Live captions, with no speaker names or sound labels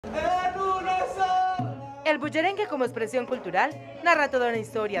El bullerengue como expresión cultural narra toda una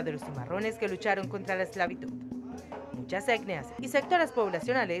historia de los cimarrones que lucharon contra la esclavitud. Muchas etnias y sectores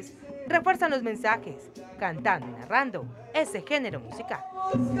poblacionales refuerzan los mensajes, cantando y narrando ese género musical.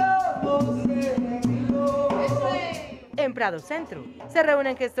 En Prado Centro se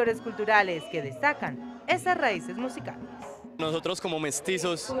reúnen gestores culturales que destacan esas raíces musicales. Nosotros como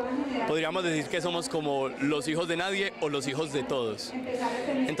mestizos podríamos decir que somos como los hijos de nadie o los hijos de todos.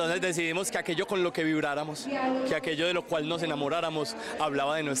 Entonces decidimos que aquello con lo que vibráramos, que aquello de lo cual nos enamoráramos,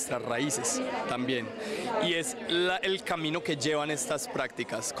 hablaba de nuestras raíces también. Y es el camino que llevan estas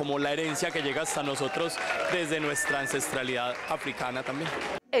prácticas, como la herencia que llega hasta nosotros desde nuestra ancestralidad africana también.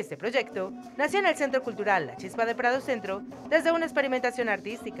 Este proyecto nació en el Centro Cultural La Chispa de Prado Centro desde una experimentación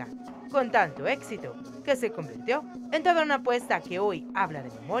artística, con tanto éxito que se convirtió en toda una apuesta que hoy habla de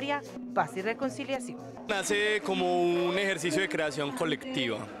memoria, paz y reconciliación. Nace como un ejercicio de creación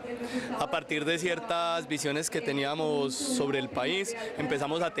colectiva. A partir de ciertas visiones que teníamos sobre el país,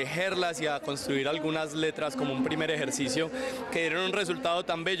 empezamos a tejerlas y a construir algunas letras como un primer ejercicio que dieron un resultado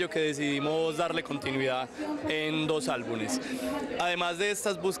tan bello que decidimos darle continuidad en 2 álbumes. Además de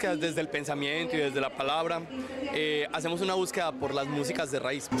estas búsquedas desde el pensamiento y desde la palabra, hacemos una búsqueda por las músicas de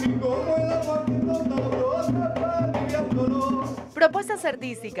raíz. Propuestas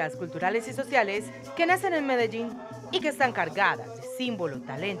artísticas, culturales y sociales que nacen en Medellín y que están cargadas de símbolo,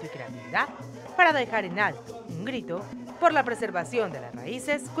 talento y creatividad para dejar en alto un grito por la preservación de las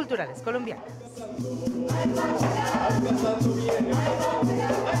raíces culturales colombianas.